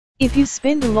If you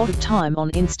spend a lot of time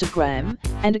on Instagram,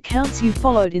 and accounts you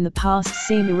followed in the past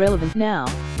seem irrelevant now,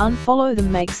 unfollow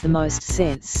them makes the most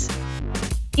sense.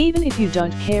 Even if you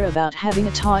don't care about having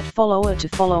a tight follower to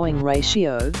following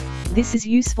ratio, this is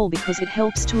useful because it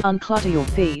helps to unclutter your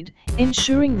feed,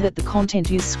 ensuring that the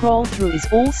content you scroll through is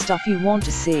all stuff you want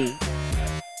to see.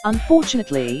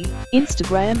 Unfortunately,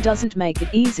 Instagram doesn't make it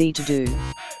easy to do.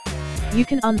 You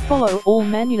can unfollow all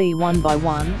manually one by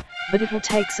one, but it will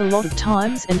take a lot of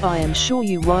times and I am sure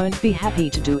you won't be happy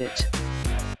to do it.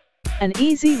 An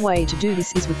easy way to do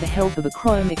this is with the help of a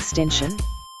Chrome extension.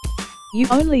 You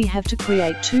only have to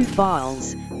create two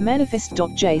files,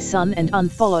 manifest.json and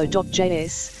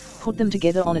unfollow.js, put them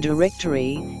together on a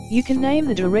directory. You can name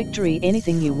the directory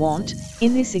anything you want.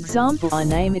 In this example I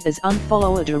name it as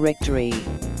unfollower directory.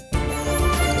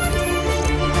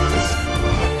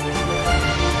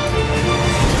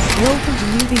 Welcome to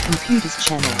Newbie Computers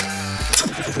channel.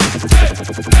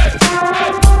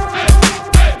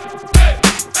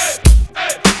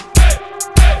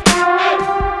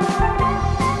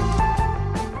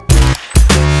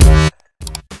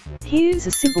 Here's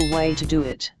a simple way to do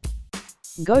it.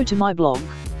 Go to my blog,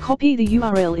 copy the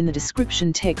URL in the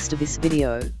description text of this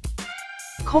video.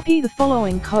 Copy the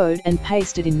following code and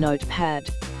paste it in Notepad.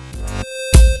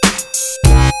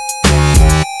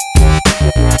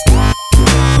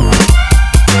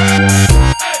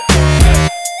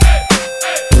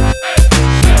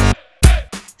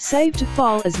 Save to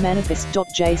file as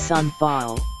manifest.json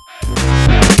file.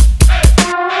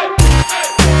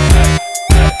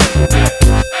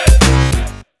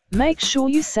 Make sure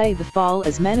you save the file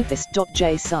as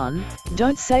manifest.json,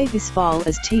 don't save this file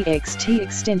as txt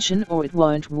extension or it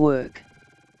won't work.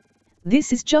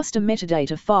 This is just a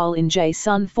metadata file in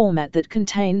JSON format that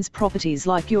contains properties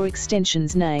like your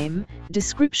extension's name,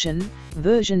 description,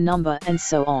 version number and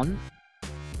so on.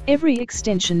 Every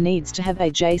extension needs to have a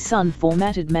JSON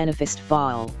formatted manifest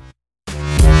file.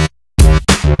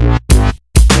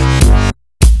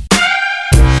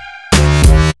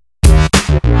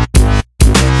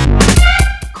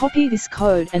 Copy this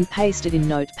code and paste it in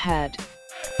Notepad.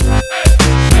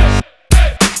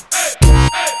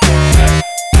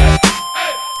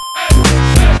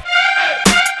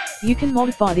 You can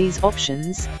modify these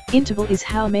options. Interval is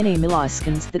how many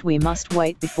milliseconds that we must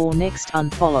wait before next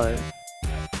unfollow.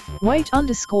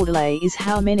 Wait_delay is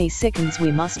how many seconds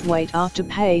we must wait after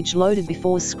page loaded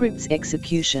before script's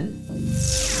execution.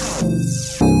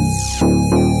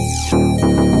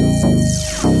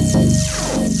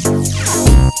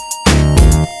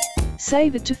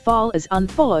 Save it to file as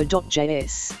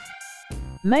unfollow.js.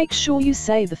 Make sure you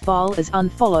save the file as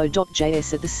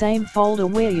unfollow.js at the same folder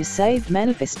where you saved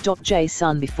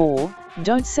manifest.json before.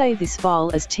 Don't save this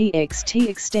file as txt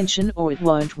extension or it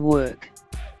won't work.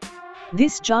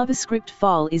 This JavaScript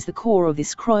file is the core of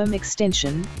this Chrome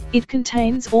extension. It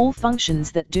contains all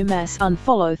functions that do mass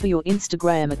unfollow for your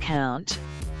Instagram account.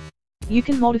 You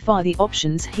can modify the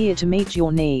options here to meet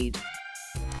your need.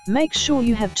 Make sure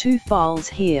you have two files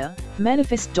here,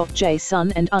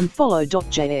 manifest.json and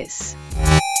unfollow.js.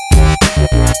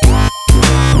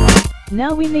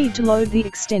 Now we need to load the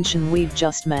extension we've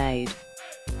just made.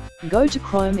 Go to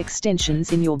Chrome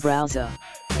extensions in your browser.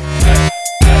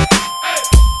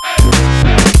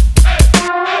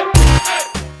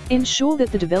 Ensure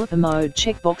that the developer mode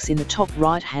checkbox in the top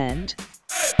right hand.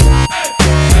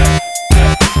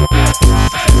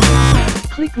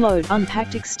 Click Load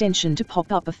Unpacked Extension to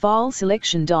pop up a file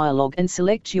selection dialog and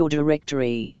select your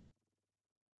directory.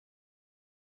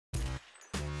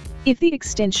 If the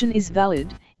extension is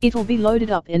valid, it will be loaded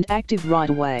up and active right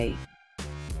away.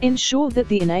 Ensure that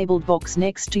the enabled box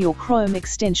next to your Chrome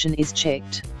extension is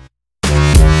checked.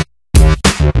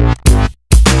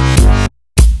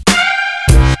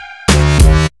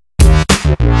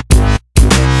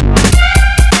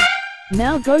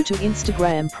 Now go to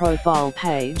Instagram profile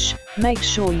page, make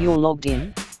sure you're logged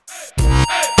in.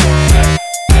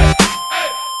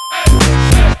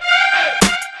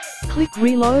 Click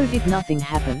reload if nothing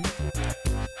happened.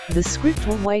 The script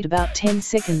will wait about 10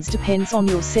 seconds depends on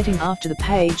your setting after the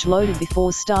page loaded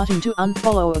before starting to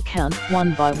unfollow account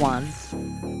one by one.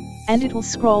 And it will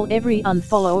scroll every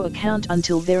unfollow account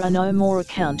until there are no more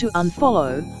account to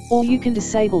unfollow, or you can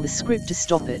disable the script to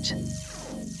stop it.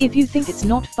 If you think it's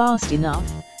not fast enough,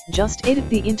 just edit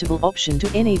the interval option to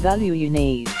any value you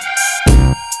need.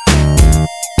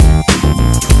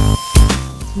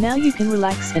 Now you can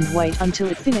relax and wait until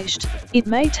it finished. It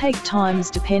may take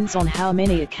times depends on how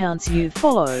many accounts you've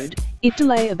followed. It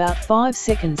delay about 5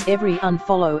 seconds every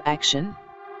unfollow action.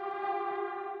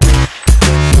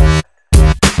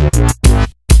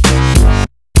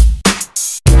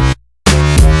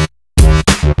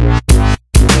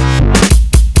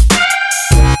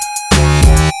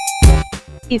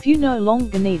 If you no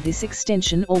longer need this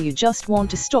extension or you just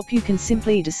want to stop, you can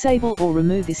simply disable or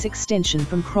remove this extension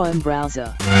from Chrome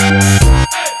browser.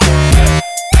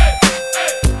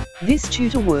 This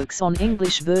tutor works on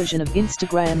English version of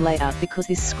Instagram layout because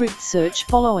this script search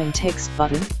following text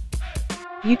button.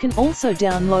 You can also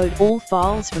download all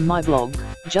files from my blog.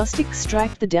 Just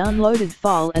extract the downloaded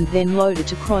file and then load it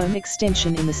to Chrome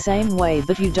extension in the same way,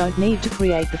 but you don't need to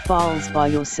create the files by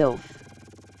yourself.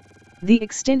 The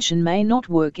extension may not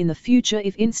work in the future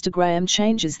if Instagram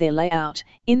changes their layout.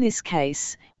 In this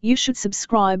case, you should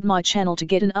subscribe my channel to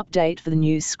get an update for the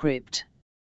new script.